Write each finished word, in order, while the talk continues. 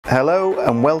Hello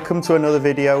and welcome to another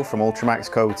video from Ultramax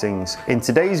Coatings. In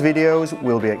today's videos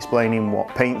we'll be explaining what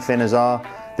paint thinners are,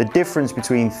 the difference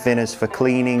between thinners for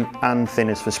cleaning and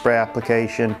thinners for spray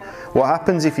application, what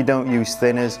happens if you don't use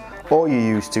thinners or you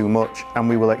use too much, and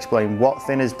we will explain what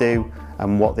thinners do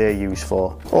and what they are used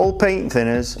for. All paint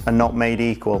thinners are not made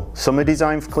equal. Some are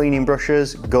designed for cleaning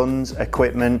brushes, guns,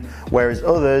 equipment, whereas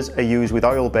others are used with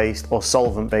oil-based or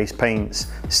solvent-based paints,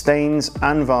 stains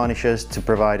and varnishes to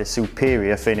provide a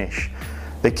superior finish.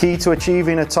 The key to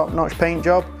achieving a top-notch paint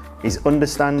job is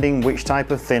understanding which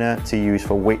type of thinner to use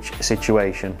for which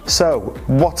situation. So,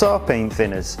 what are paint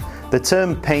thinners? The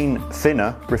term paint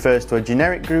thinner refers to a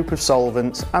generic group of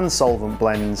solvents and solvent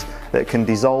blends that can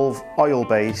dissolve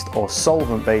oil-based or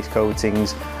solvent-based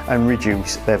coatings and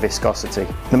reduce their viscosity.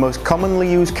 The most commonly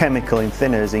used chemical in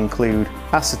thinners include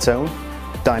acetone,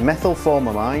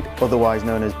 dimethylformamide, otherwise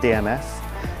known as DMF,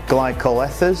 glycol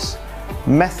ethers,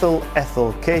 methyl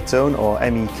ethyl ketone or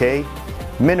MEK,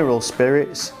 mineral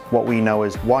spirits, what we know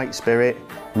as white spirit,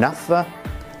 naphtha,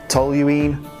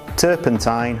 toluene,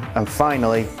 turpentine, and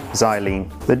finally xylene.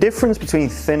 The difference between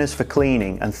thinners for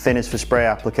cleaning and thinners for spray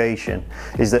application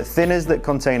is that thinners that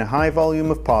contain a high volume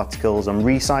of particles and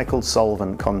recycled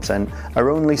solvent content are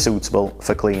only suitable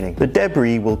for cleaning. The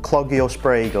debris will clog your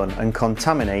spray gun and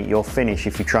contaminate your finish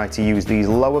if you try to use these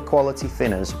lower quality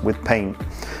thinners with paint.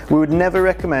 We would never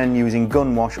recommend using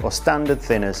gun wash or standard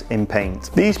thinners in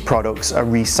paint. These products are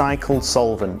recycled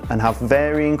solvent and have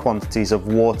varying quantities of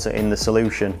water in the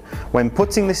solution. When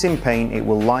putting this in paint, it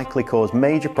will likely cause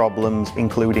major problems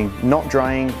including not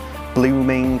drying,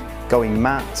 blooming, going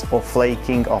matte or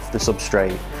flaking off the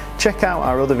substrate. Check out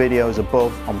our other videos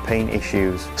above on paint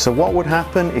issues. So what would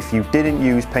happen if you didn't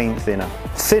use paint thinner?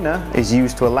 Thinner is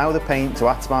used to allow the paint to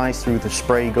atomize through the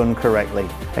spray gun correctly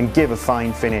and give a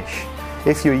fine finish.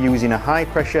 If you're using a high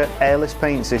pressure airless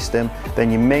paint system,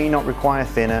 then you may not require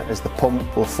thinner as the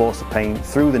pump will force the paint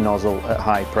through the nozzle at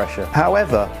high pressure.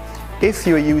 However, if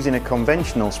you are using a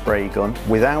conventional spray gun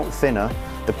without thinner,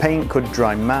 the paint could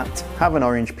dry matte, have an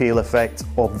orange peel effect,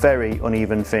 or very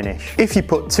uneven finish. If you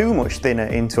put too much thinner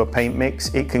into a paint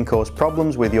mix, it can cause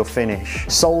problems with your finish.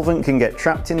 Solvent can get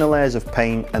trapped in the layers of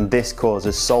paint and this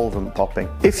causes solvent popping.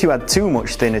 If you add too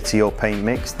much thinner to your paint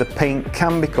mix, the paint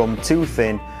can become too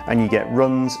thin and you get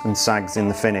runs and sags in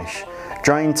the finish.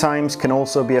 Drying times can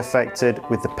also be affected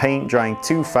with the paint drying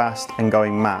too fast and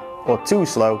going matte, or too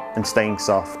slow and staying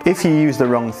soft. If you use the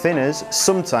wrong thinners,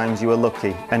 sometimes you are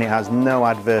lucky and it has no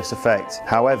adverse effect.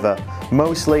 However,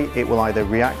 mostly it will either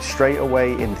react straight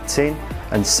away in the tin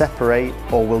and separate,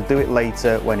 or will do it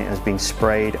later when it has been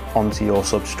sprayed onto your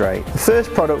substrate. The first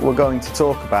product we're going to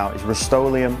talk about is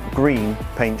Rust-Oleum Green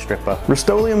Paint Stripper.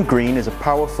 Rust-Oleum Green is a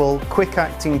powerful,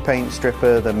 quick-acting paint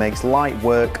stripper that makes light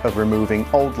work of removing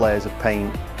old layers of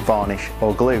paint, varnish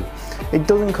or glue. It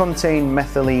doesn't contain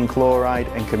methylene chloride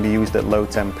and can be used at low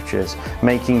temperatures,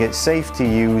 making it safe to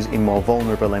use in more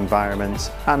vulnerable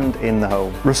environments and in the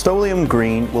home. Rust-Oleum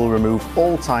Green will remove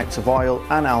all types of oil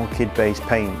and alkyd based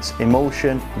paints,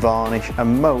 emulsion, varnish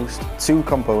and most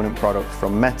two-component products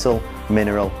from metal,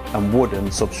 mineral and wooden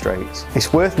substrates.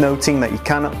 It's worth noting that you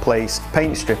cannot place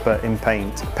paint stripper in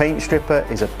paint. Paint stripper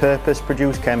is a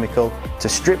purpose-produced chemical to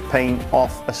strip paint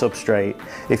off a substrate.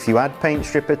 If you add paint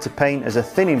stripper to paint as a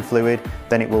thinning fluid,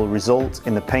 then it will result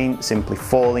in the paint simply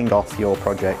falling off your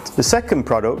project. The second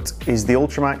product is the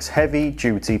Ultramax Heavy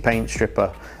Duty Paint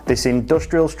Stripper. This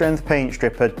industrial strength paint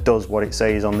stripper does what it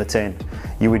says on the tin.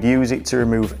 You would use it to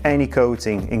remove any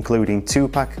coating, including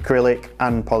 2-pack acrylic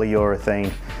and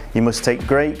polyurethane. You must take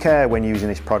great care when using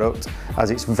this product as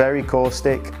it's very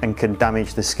caustic and can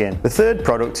damage the skin. The third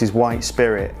product is White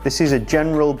Spirit. This is a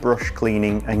general brush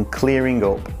cleaning and clearing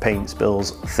up paint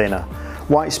spills thinner.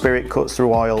 White Spirit cuts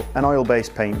through oil and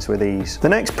oil-based paints with ease. The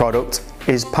next product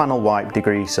is Panel Wipe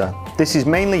Degreaser. This is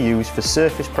mainly used for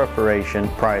surface preparation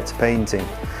prior to painting.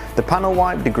 The Panel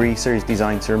Wipe Degreaser is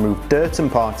designed to remove dirt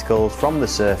and particles from the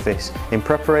surface in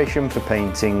preparation for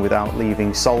painting without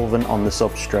leaving solvent on the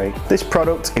substrate. This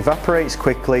product evaporates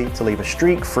quickly to leave a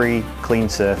streak-free, clean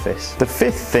surface. The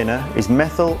fifth thinner is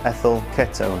methyl ethyl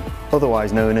ketone,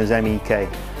 otherwise known as MEK.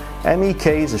 MEK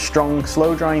is a strong,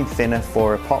 slow-drying thinner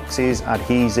for epoxies,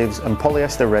 adhesives and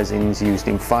polyester resins used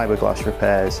in fiberglass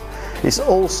repairs. It's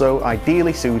also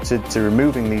ideally suited to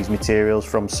removing these materials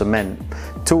from cement,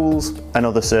 tools and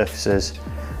other surfaces.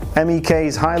 MEK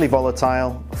is highly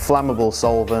volatile, flammable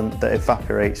solvent that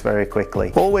evaporates very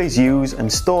quickly. Always use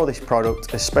and store this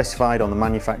product as specified on the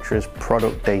manufacturer's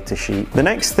product data sheet. The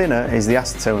next thinner is the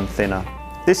acetone thinner.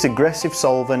 This aggressive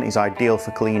solvent is ideal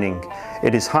for cleaning.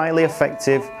 It is highly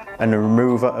effective and a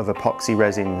remover of epoxy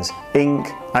resins, ink,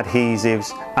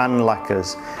 adhesives and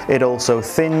lacquers. It also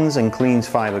thins and cleans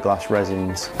fiberglass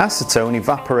resins. Acetone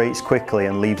evaporates quickly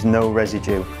and leaves no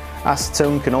residue.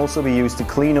 Acetone can also be used to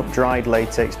clean up dried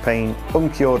latex paint,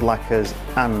 uncured lacquers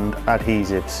and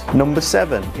adhesives. Number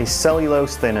 7 is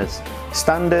cellulose thinners.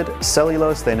 Standard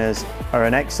cellulose thinners are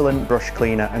an excellent brush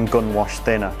cleaner and gun wash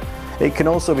thinner. It can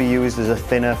also be used as a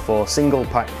thinner for single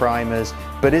pack primers,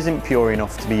 but isn't pure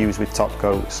enough to be used with top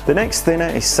coats. The next thinner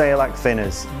is Ceolac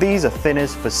thinners. These are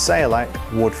thinners for Ceolac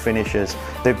wood finishes.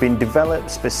 They've been developed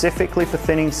specifically for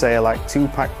thinning Ceolac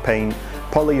 2-pack paint,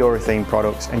 polyurethane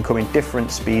products and come in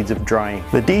different speeds of drying.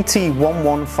 The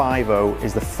DT1150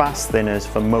 is the fast thinners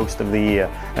for most of the year,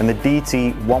 and the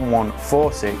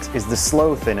DT1146 is the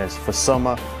slow thinners for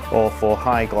summer or for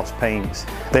high gloss paints.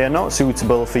 They are not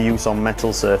suitable for use on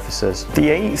metal surfaces. The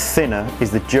 8th thinner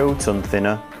is the Jotun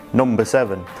thinner, number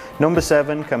 7. Number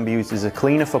 7 can be used as a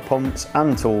cleaner for pumps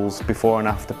and tools before and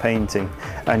after painting,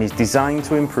 and is designed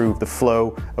to improve the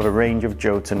flow of a range of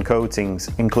Jotun coatings,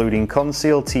 including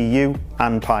Conceal TU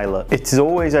and Pilot. It is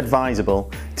always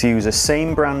advisable to use a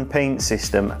same brand paint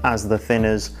system as the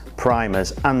thinners,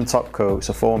 primers and top coats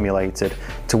are formulated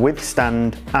to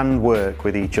withstand and work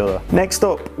with each other. Next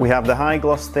up, we have the high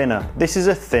gloss thinner. This is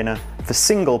a thinner for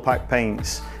single pack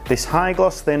paints. This high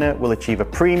gloss thinner will achieve a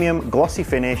premium glossy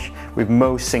finish with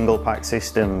most single pack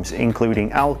systems,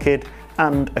 including alkyd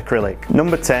and acrylic.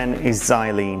 Number 10 is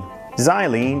Xylene.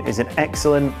 Xylene is an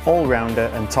excellent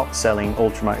all-rounder and top-selling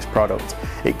Ultramax product.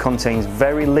 It contains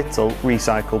very little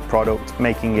recycled product,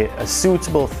 making it a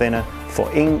suitable thinner for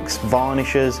inks,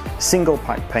 varnishes, single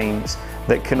pack paints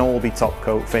that can all be top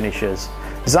coat finishes.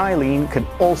 Xylene can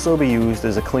also be used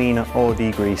as a cleaner or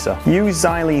degreaser. Use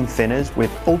Xylene thinners with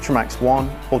Ultramax 1,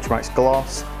 Ultramax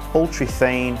Gloss,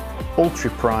 Ultra-Thane,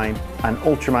 Ultra-Prime and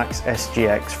Ultramax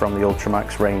SGX from the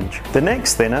Ultramax range. The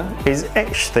next thinner is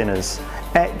Etch thinners.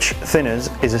 Etch thinners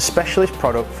is a specialist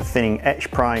product for thinning etch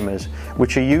primers,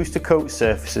 which are used to coat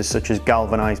surfaces such as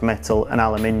galvanized metal and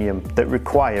aluminium that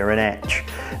require an etch.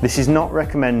 This is not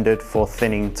recommended for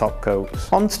thinning top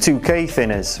coats. On to 2K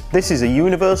thinners. This is a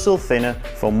universal thinner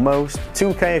for most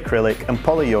 2K acrylic and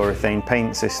polyurethane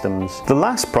paint systems. The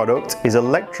last product is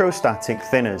electrostatic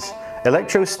thinners.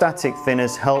 Electrostatic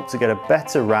thinners help to get a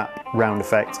better wrap round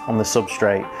effect on the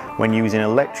substrate when using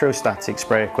electrostatic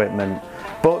spray equipment,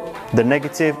 but the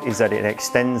negative is that it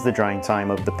extends the drying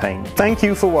time of the paint. Thank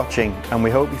you for watching, and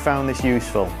we hope you found this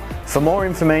useful. For more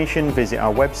information, visit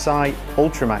our website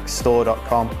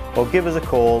ultramaxstore.com or give us a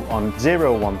call on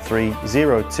 013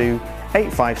 02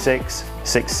 856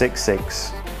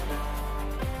 666.